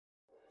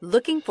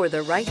Looking for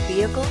the right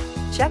vehicle?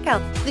 Check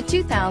out the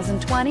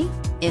 2020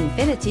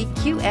 INFINITI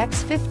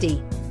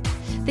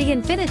QX50. The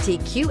INFINITI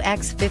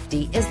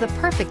QX50 is the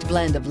perfect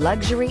blend of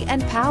luxury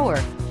and power.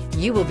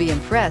 You will be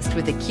impressed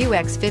with the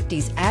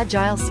QX50's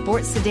agile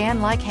sports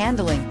sedan-like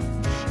handling.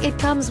 It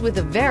comes with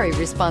a very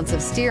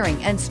responsive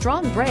steering and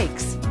strong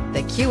brakes.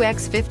 The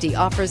QX50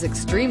 offers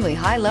extremely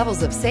high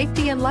levels of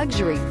safety and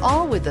luxury,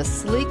 all with a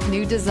sleek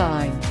new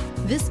design.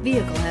 This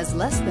vehicle has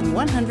less than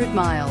 100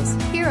 miles.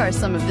 Here are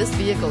some of this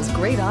vehicle's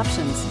great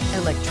options: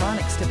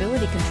 electronic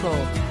stability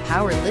control,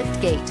 power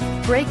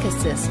liftgate, brake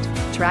assist,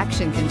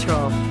 traction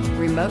control,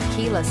 remote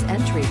keyless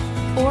entry,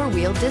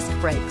 four-wheel disc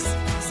brakes,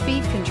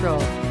 speed control,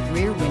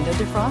 rear window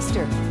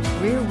defroster,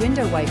 rear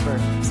window wiper,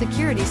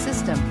 security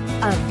system.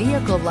 A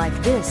vehicle like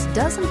this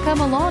doesn't come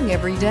along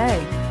every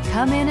day.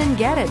 Come in and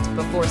get it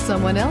before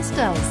someone else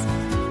does.